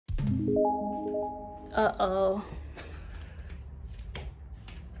Uh-oh.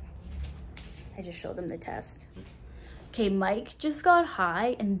 I just showed them the test. Okay, Mike just got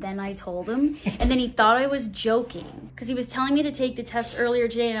high, and then I told him, and then he thought I was joking because he was telling me to take the test earlier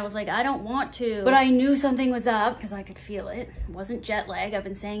today, and I was like, I don't want to, but I knew something was up because I could feel it. It wasn't jet lag. I've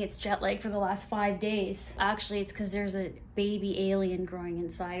been saying it's jet lag for the last 5 days. Actually, it's because there's a baby alien growing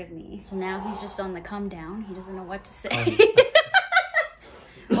inside of me. So now he's just on the come down. He doesn't know what to say.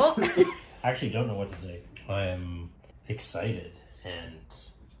 Oh. I actually don't know what to say. I am excited, and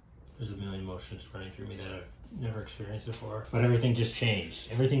there's a million emotions running through me that I've never experienced before. But everything just changed.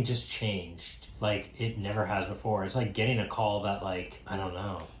 Everything just changed like it never has before. It's like getting a call that, like, I don't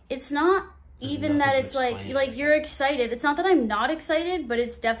know. It's not even that it's like you're excited. It's not that I'm not excited, but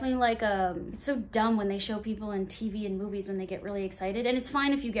it's definitely like it's so dumb when they show people in TV and movies when they get really excited. And it's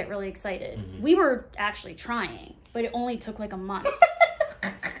fine if you get really excited. We were actually trying, but it only took like a month.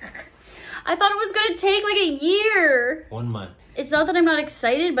 I thought it was gonna take like a year. 1 month. It's not that I'm not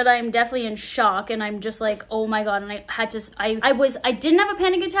excited, but I'm definitely in shock, and I'm just like, oh my God. And I had to, I didn't have a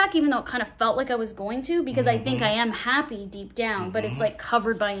panic attack, even though it kind of felt like I was going to, because I think I am happy deep down, but it's like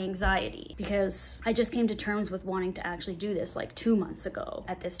covered by anxiety because I just came to terms with wanting to actually do this like 2 months ago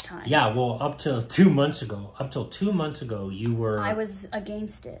at this time. Yeah, well, up till 2 months ago, you were... I was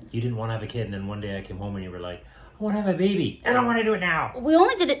against it. You didn't want to have a kid, and then one day I came home and you were like, I want to have a baby, and I want to do it now. We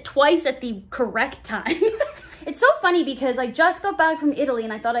only did it twice at the correct time. It's so funny because I just got back from Italy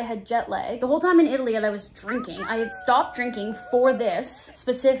and I thought I had jet lag. The whole time in Italy I was drinking. I had stopped drinking for this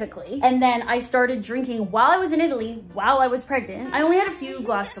specifically. And then I started drinking while I was in Italy, while I was pregnant. I only had a few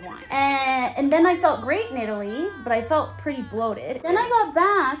glasses of wine. And then I felt great in Italy, but I felt pretty bloated. Then I got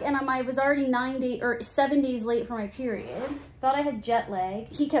back and I was already 7 days late for my period. Thought I had jet lag.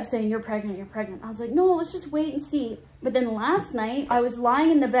 He kept saying, you're pregnant, you're pregnant. I was like, no, let's just wait and see. But then last night, I was lying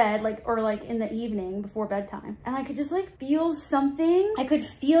in the bed, or in the evening before bedtime, and I could just like feel something. I could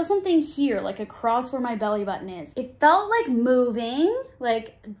feel something here, like across where my belly button is. It felt like moving,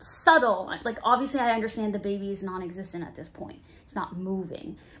 like subtle. Like obviously I understand the baby is non-existent at this point. It's not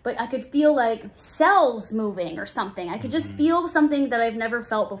moving, but I could feel like cells moving or something. I could just feel something that I've never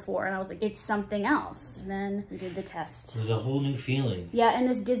felt before. And I was like, it's something else. And then we did the test. There's a whole new feeling. Yeah, and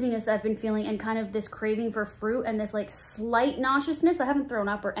this dizziness I've been feeling and kind of this craving for fruit and this like slight nauseousness. I haven't thrown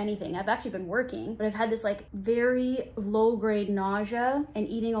up or anything. I've actually been working, but I've had this like very low grade nausea and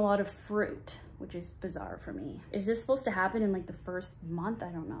eating a lot of fruit, which is bizarre for me. Is this supposed to happen in like the first month?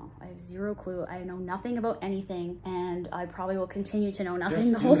 I don't know. I have zero clue. I know nothing about anything, and I probably will continue to know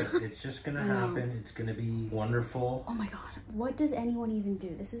nothing the whole time. It's just gonna happen. It's gonna be wonderful. Oh my God. What does anyone even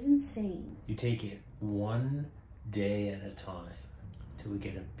do? This is insane. You take it one day at a time till we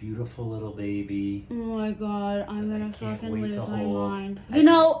get a beautiful little baby. Oh my God, I'm gonna fucking lose my mind. You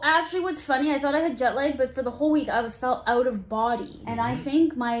know, actually what's funny, I thought I had jet lag, but for the whole week I felt out of body. And I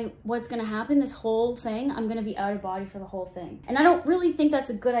think what's gonna happen, this whole thing, I'm gonna be out of body for the whole thing. And I don't really think that's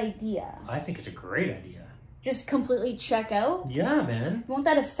a good idea. I think it's a great idea. Just completely check out? Yeah, man. Won't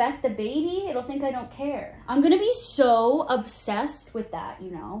that affect the baby? It'll think I don't care. I'm gonna be so obsessed with that, you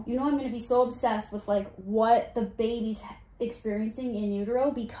know? You know I'm gonna be so obsessed with like what the baby's experiencing in utero,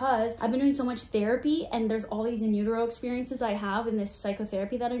 because I've been doing so much therapy and there's all these in utero experiences I have in this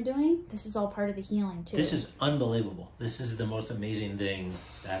psychotherapy that I'm doing. This is all part of the healing too. This is unbelievable. This is the most amazing thing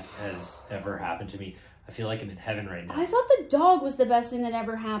that has ever happened to me. I feel like I'm in heaven right now. I thought the dog was the best thing that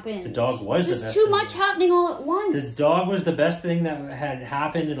ever happened. The dog was the best thing. There's just too much happening all at once. The dog was the best thing that had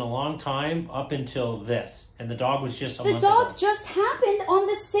happened in a long time up until this. And the dog was just a month ago. The dog just happened on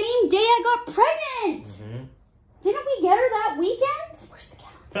the same day I got pregnant. Didn't we get her that weekend? Where's the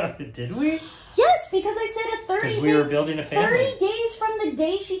calendar? Did we? Yes, because I said a 30 Because we were building a family. 30 days from the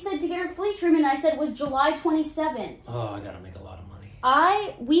day she said to get her flea treatment, I said it was July 27th. Oh, I gotta make a lot of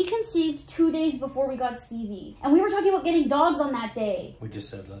money. We conceived 2 days before we got Stevie. And we were talking about getting dogs on that day. We just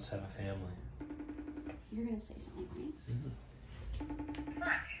said, let's have a family. You're gonna say something, right?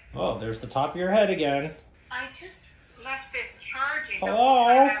 Oh, there's the top of your head again. I just left this charging. Hello? The whole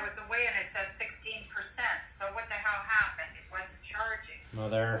time I was away and it said 16%. So what the hell happened? It wasn't charging.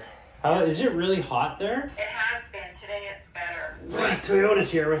 Mother. Is it really hot there? It has been. Today it's better.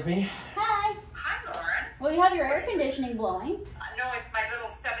 Toyota's here with me. Hi. Hi, Lauren. Well, you have your air conditioning blowing. No, it's my little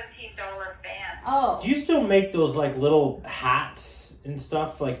 $17 fan. Oh. Do you still make those like little hats and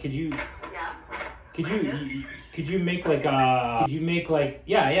stuff? Like, could you? Yeah. Could you make like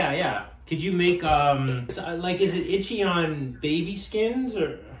yeah. Could you make like, is it itchy on baby skins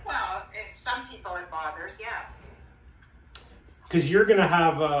or? Well, some people it bothers, yeah. Because you're gonna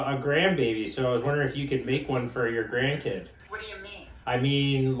have a grandbaby, so I was wondering if you could make one for your grandkid. What do you mean? I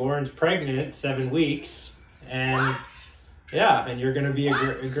mean, Lauren's pregnant, 7 weeks, and What? yeah, and you're gonna be a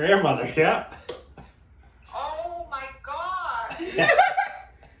grandmother. Yeah. Oh my God.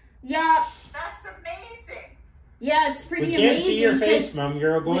 Yeah. That's amazing. Yeah, it's pretty We amazing. can't see your face, Mom.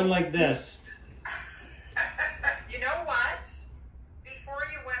 You're going like this. You know what? Before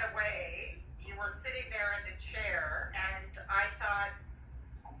you went away, you were sitting there in the chair, and I thought,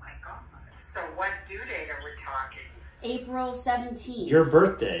 oh my God. So what due date are we talking? April 17th. Your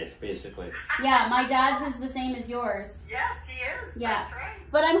birthday, basically. Yeah, my dad's is the same as yours. Yes, he is. Yeah. That's right.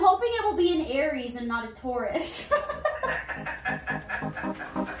 But I'm hoping it will be an Aries and not a Taurus.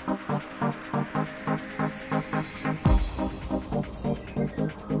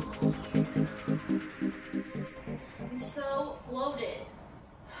 I'm so bloated.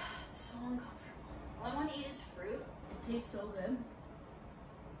 It's so uncomfortable. All I want to eat is fruit. It tastes so good.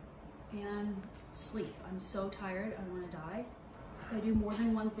 And sleep. I'm so tired. I want to die. If I do more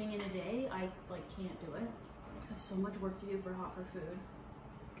than one thing in a day, I can't do it. I have so much work to do for Hot for Food.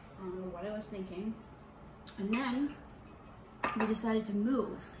 I don't know what I was thinking. And then we decided to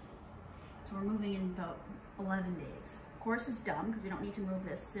move. So we're moving in about 11 days. Of course it's dumb because we don't need to move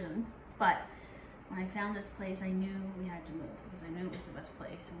this soon. But when I found this place, I knew we had to move because I knew it was the best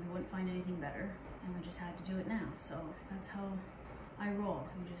place and we wouldn't find anything better. And we just had to do it now. So that's how I roll.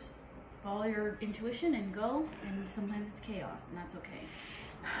 You just follow your intuition and go, and sometimes it's chaos, and that's okay.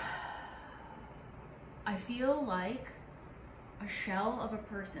 I feel like a shell of a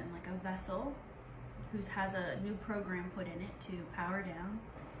person, like a vessel who has a new program put in it to power down,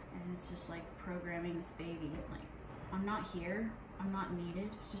 and it's just like programming this baby. Like, I'm not here, I'm not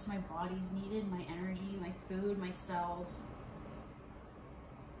needed, it's just my body's needed, my energy, my food, my cells.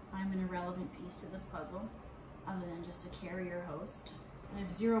 I'm an irrelevant piece to this puzzle, other than just a carrier host. I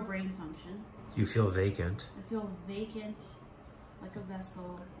have zero brain function. You feel vacant. I feel vacant, like a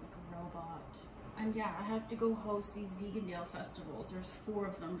vessel, like a robot. And yeah, I have to go host these Vegandale festivals. There's 4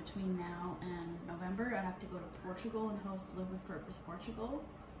 of them between now and November. I have to go to Portugal and host Live with Purpose Portugal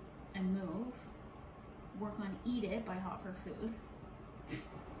and move. Work on Eat It by Hot for Food.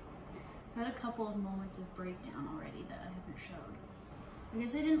 I've had a couple of moments of breakdown already that I haven't showed. I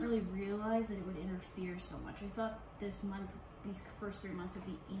guess I didn't really realize that it would interfere so much. I thought this month, these first 3 months would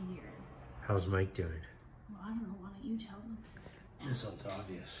be easier. How's Mike doing? Well, I don't know. Why don't you tell them? So it's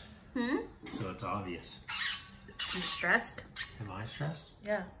obvious. Hmm? So it's obvious. You stressed? Am I stressed?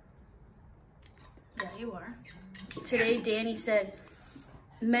 Yeah. Yeah, you are. Today, Danny said,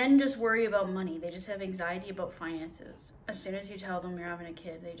 men just worry about money. They just have anxiety about finances. As soon as you tell them you're having a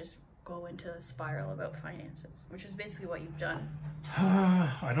kid, they just go into a spiral about finances, which is basically what you've done.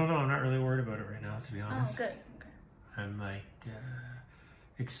 I don't know. I'm not really worried about it right now, to be honest. Oh, good. Okay. I'm like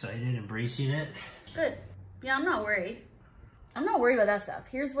excited, embracing it. Good. Yeah, I'm not worried. I'm not worried about that stuff.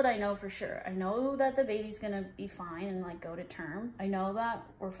 Here's what I know for sure. I know that the baby's gonna be fine and like go to term. I know that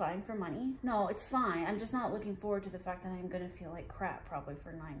we're fine for money. No, it's fine. I'm just not looking forward to the fact that I'm gonna feel like crap probably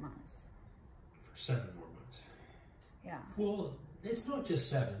for 9 months. For 7 more months. Yeah. Well, it's not just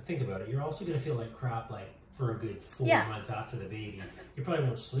 7. Think about it. You're also going to feel like crap like for a good 4 months after the baby. You probably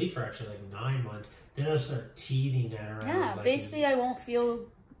won't sleep for actually like 9 months. Then it'll start teething that around. Yeah, like basically I won't feel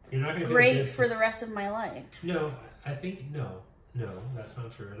you're not gonna great feel good for the rest of my life. No, I think, no, that's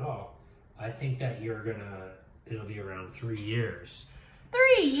not true at all. I think that it'll be around 3 years.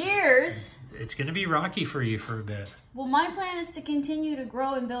 3 years? It's going to be rocky for you for a bit. Well, my plan is to continue to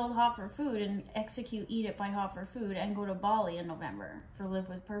grow and build Hot for Food and execute Eat It by Hot for Food and go to Bali in November for Live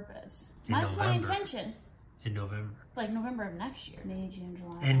with Purpose. That's my intention. In November. Like November of next year. May, June,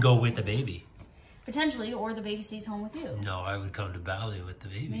 July. And go with the baby. Potentially, or the baby stays home with you. No, I would come to Bali with the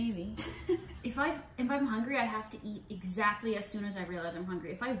baby. Maybe. If I'm hungry, I have to eat exactly as soon as I realize I'm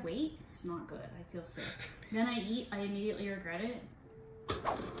hungry. If I wait, it's not good. I feel sick. Then I eat, I immediately regret it.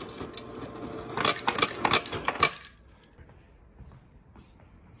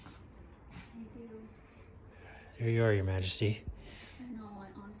 Thank you. There you are, Your Majesty. I know, I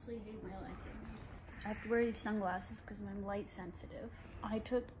honestly hate my life right now. I have to wear these sunglasses because I'm light sensitive.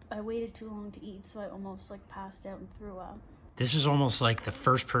 I waited too long to eat, so I almost like passed out and threw up. This is almost like the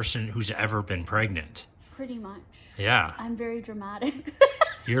first person who's ever been pregnant. Pretty much. Yeah. I'm very dramatic.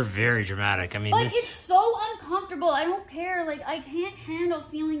 You're very dramatic. I mean, but it's so uncomfortable. I don't care. Like, I can't handle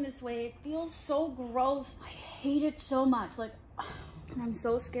feeling this way. It feels so gross. I hate it so much. Like, and I'm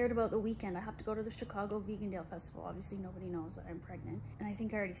so scared about the weekend. I have to go to the Chicago Vegandale Festival. Obviously, nobody knows that I'm pregnant. And I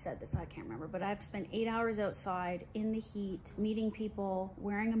think I already said this. I can't remember. But I have to spend 8 hours outside in the heat, meeting people,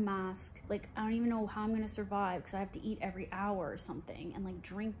 wearing a mask. Like, I don't even know how I'm going to survive because I have to eat every hour or something and, like,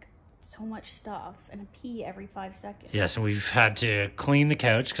 drink so much stuff and I pee every 5 seconds. Yes, and we've had to clean the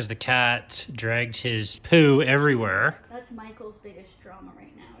couch because the cat dragged his poo everywhere. That's Michael's biggest drama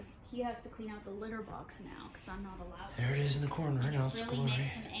right now. Is he has to clean out the litter box now because I'm not allowed to. There it is in the corner. And Now it really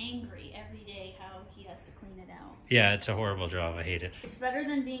makes him angry every day how he has to clean it out. Yeah, it's a horrible job. I hate it. It's better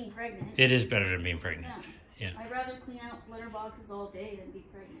than being pregnant. It is better than being pregnant. Yeah. I'd rather clean out litter boxes all day than be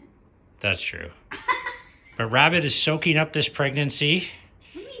pregnant. That's true. But Rabbit is soaking up this pregnancy.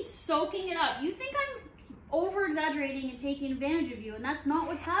 What do you mean soaking it up? You think I'm over-exaggerating and taking advantage of you, and that's not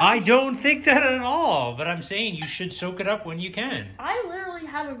what's happening. I don't think that at all, but I'm saying you should soak it up when you can. I literally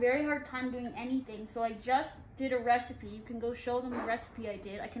have a very hard time doing anything, so I just did a recipe. You can go show them the recipe I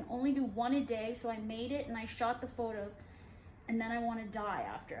did. I can only do one a day, so I made it and I shot the photos, and then I want to die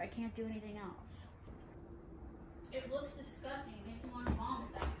after. I can't do anything else. It looks disgusting. It makes me want to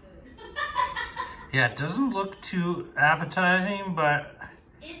vomit that food. Yeah, it doesn't look too appetizing, but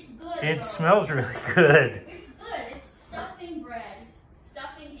it's good. It smells really good. It's good. It's stuffing bread. It's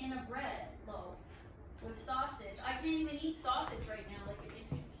stuffing in a bread loaf with sausage. I can't even eat sausage right now. Like, it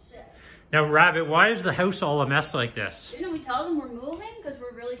makes me sick. Now, Rabbit, why is the house all a mess like this? Didn't we tell them we're moving because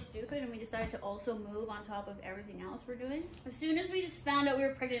we're really stupid and we decided to also move on top of everything else we're doing? As soon as we just found out we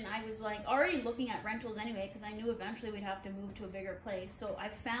were pregnant, I was like already looking at rentals anyway because I knew eventually we'd have to move to a bigger place. So I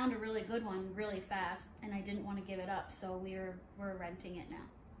found a really good one really fast and I didn't want to give it up. So we're renting it now.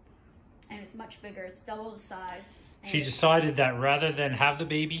 And it's much bigger. It's double the size. She decided that rather than have the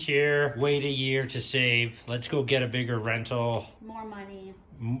baby here, wait a year to save, let's go get a bigger rental. More money.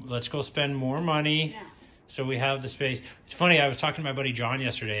 Let's go spend more money. Yeah. So we have the space. It's funny, I was talking to my buddy John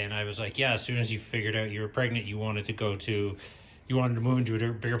yesterday and I was like, yeah, as soon as you figured out you were pregnant, you wanted to move into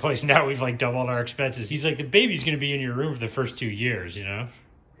a bigger place. Now we've like doubled our expenses. He's like, the baby's going to be in your room for the first 2 years, you know?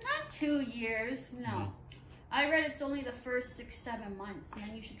 Not 2 years, no. I read it's only the first 6-7 months, and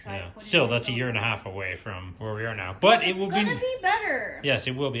then you should try to put it Still, in that's a year and a half away from where we are now. But it will be... It's going to be better. Yes,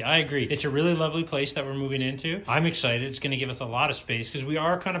 it will be. I agree. It's a really lovely place that we're moving into. I'm excited. It's going to give us a lot of space because we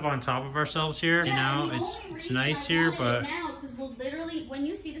are kind of on top of ourselves here. Yeah, you know, it's nice here, but... now is because we'll literally, when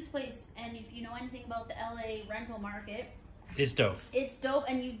you see this place, and if you know anything about the LA rental market... It's dope. It's dope,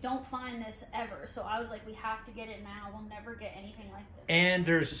 and you don't find this ever. So I was like, we have to get it now. We'll never get anything like this. And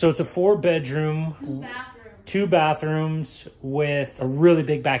there's... So it's a 4-bedroom... 2 bathrooms. 2 bathrooms with a really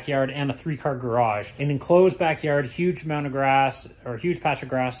big backyard and a 3-car garage. An enclosed backyard, huge amount of grass, or huge patch of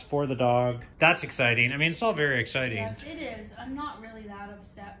grass for the dog. That's exciting. I mean, it's all very exciting. Yes, it is. I'm not really that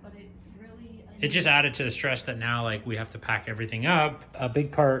upset, but it really... It just added to the stress that now, like, we have to pack everything up. A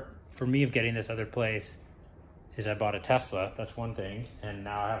big part for me of getting this other place is I bought a Tesla. That's one thing. And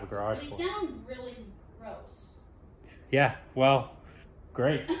now I have a garage. They sound really gross. Yeah, well...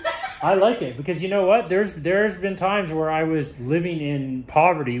 Great. I like it because you know what? There's been times where I was living in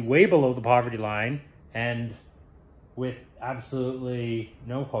poverty, way below the poverty line, and with absolutely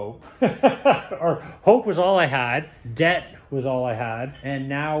no hope. Or hope was all I had. Debt was all I had. And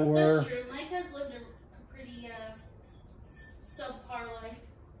now we're... That's true. Mike has lived a pretty subpar life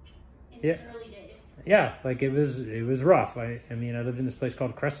in his early days. Yeah, like it was rough. I mean, I lived in this place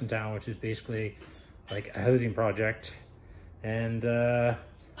called Crescent Town, which is basically like a housing project. And I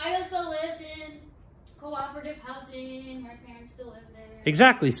also lived in cooperative housing. My parents still live there.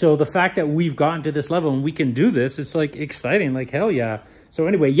 Exactly. So the fact that we've gotten to this level and we can do this, it's like exciting. Like hell yeah. So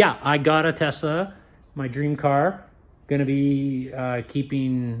anyway, yeah, I got a Tesla, my dream car. Gonna be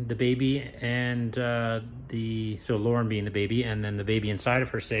keeping the baby and so Lauren being the baby and then the baby inside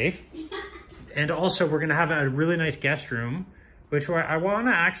of her safe. And also we're gonna have a really nice guest room, which I want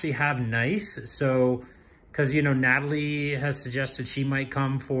to actually have nice. So. Because, you know, Natalie has suggested she might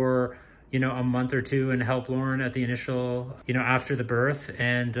come for, you know, a month or 2 and help Lauren at the initial, you know, after the birth.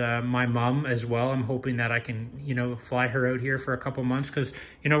 And my mom as well. I'm hoping that I can, you know, fly her out here for a couple months. Because,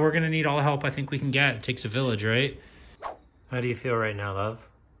 you know, we're going to need all the help I think we can get. It takes a village, right? How do you feel right now, love?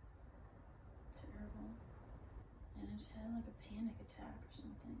 Terrible. And I just had like a panic attack or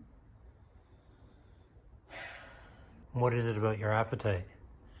something. What is it about your appetite?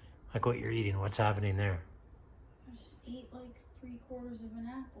 Like what you're eating? What's happening there? I just ate like 3/4 of an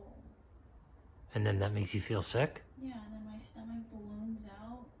apple. And then that makes you feel sick? Yeah, and then my stomach balloons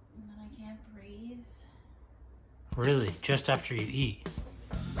out, and then I can't breathe. Really? Just after you eat?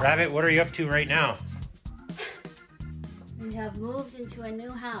 Rabbit, what are you up to right now? We have moved into a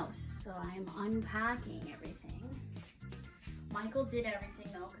new house, so I'm unpacking everything. Michael did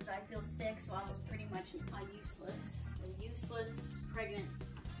everything though, because I feel sick, so I was pretty much a useless pregnant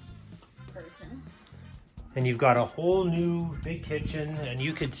person. And you've got a whole new big kitchen, and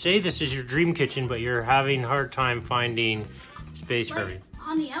you could say this is your dream kitchen, but you're having a hard time finding space for everything.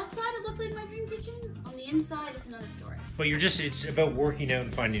 On the outside, it clean my dream kitchen. On the inside, it's another story. But it's about working out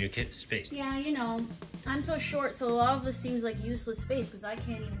and finding new space. Yeah, you know, I'm so short, so a lot of this seems like useless space because I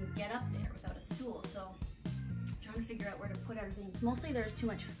can't even get up there without a stool, so I'm trying to figure out where to put everything. Mostly there's too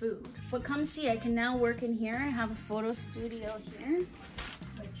much food. But come see, I can now work in here. I have a photo studio here,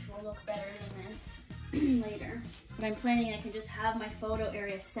 which will look better than this later. But I'm planning I can just have my photo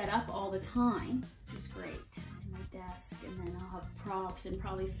area set up all the time, which is great. And my desk, and then I'll have props and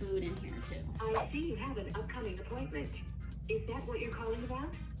probably food in here too. I see you have an upcoming appointment. Is that what you're calling about?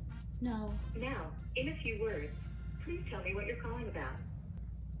 No. Now, in a few words, please tell me what you're calling about.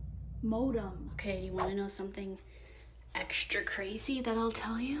 Modem. Okay, do you want to know something extra crazy that I'll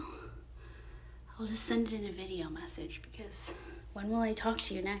tell you? I'll just send it in a video message because when will I talk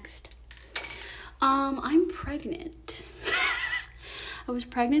to you next? I'm pregnant. I was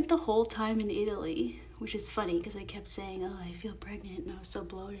pregnant the whole time in Italy, which is funny because I kept saying, oh, I feel pregnant, and I was so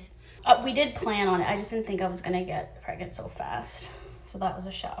bloated. We did plan on it. I just didn't think I was gonna get pregnant so fast. So that was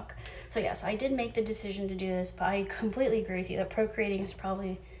a shock. So yes, I did make the decision to do this, but I completely agree with you that procreating is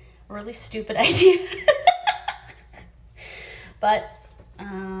probably a really stupid idea. But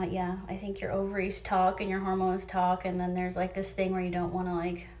yeah, I think your ovaries talk and your hormones talk, and then there's like this thing where you don't want to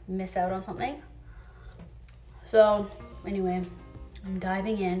like miss out on something. So anyway, I'm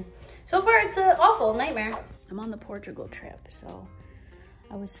diving in. So far it's an awful nightmare. I'm on the Portugal trip, so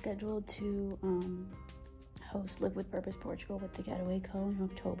I was scheduled to host Live with Purpose Portugal with the Getaway Co in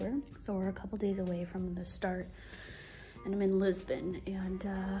October. So we're a couple days away from the start, and I'm in Lisbon. And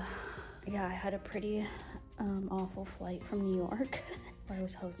yeah, I had a pretty awful flight from New York where I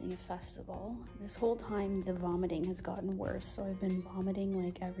was hosting a festival. This whole time the vomiting has gotten worse, so I've been vomiting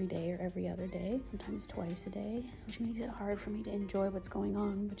like every day or every other day, sometimes twice a day, which makes it hard for me to enjoy what's going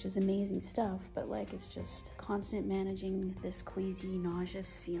on, which is amazing stuff, but like it's just constant managing this queasy,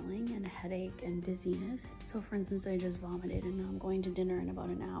 nauseous feeling and headache and dizziness. So for instance, I just vomited, and now I'm going to dinner in about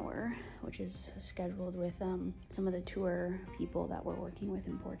an hour, which is scheduled with some of the tour people that we're working with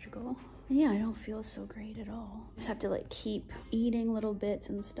in Portugal. And yeah, I don't feel so great at all. Just have to like keep eating little bits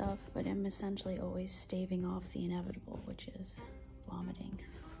and stuff, but I'm essentially always staving off the inevitable, which is vomiting.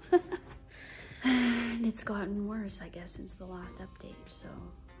 And it's gotten worse, I guess, since the last update. So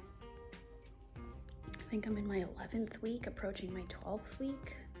I think I'm in my 11th week, approaching my 12th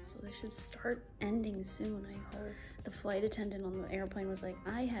week. So this should start ending soon, I hope. The flight attendant on the airplane was like,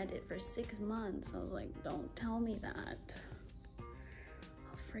 I had it for 6 months. I was like, don't tell me that.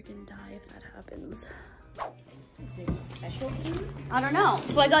 I'll freaking die if that happens. Is it special food? I don't know.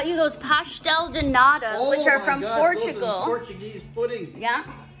 So I got you those pastel de natas, which are from Portugal. Portuguese puddings. Yeah.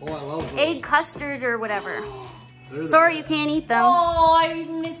 Oh, I love those. Egg custard or whatever. Sorry, you can't eat them. Oh, I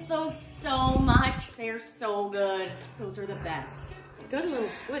miss those so much. They're so good. Those are the best. Got a little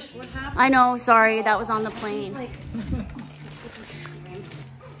squish. What happened? I know. Sorry, that was on the plane. Like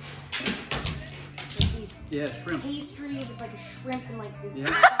Yeah, shrimp. pastries. It's like a shrimp and like this. Yeah.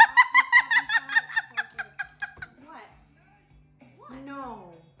 What?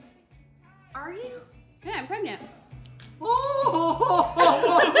 No. Are you? Yeah, I'm pregnant. Oh!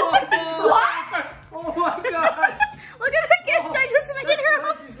 What? Oh my God! Look at the gift I just made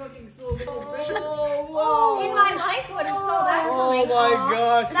her. She's looking so little. Oh, In my life would have saw that oh coming. my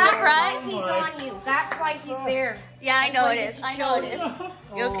gosh! That right? He's on you. That's why he's there. Yeah, I know why it you is. should I know it is.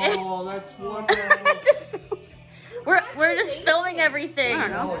 You okay? Oh, that's wonderful. We're just filming everything.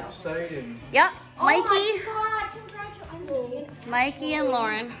 How exciting! Yep, Oh Mikey, my God, congratulations. Mikey and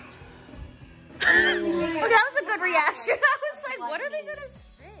Lauren. Okay, that was a good reaction. I was like, what are they gonna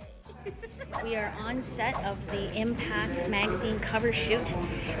say? We are on set of the Impact magazine cover shoot,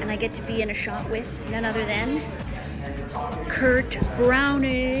 and I get to be in a shot with none other than Kurt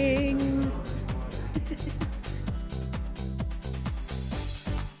Browning.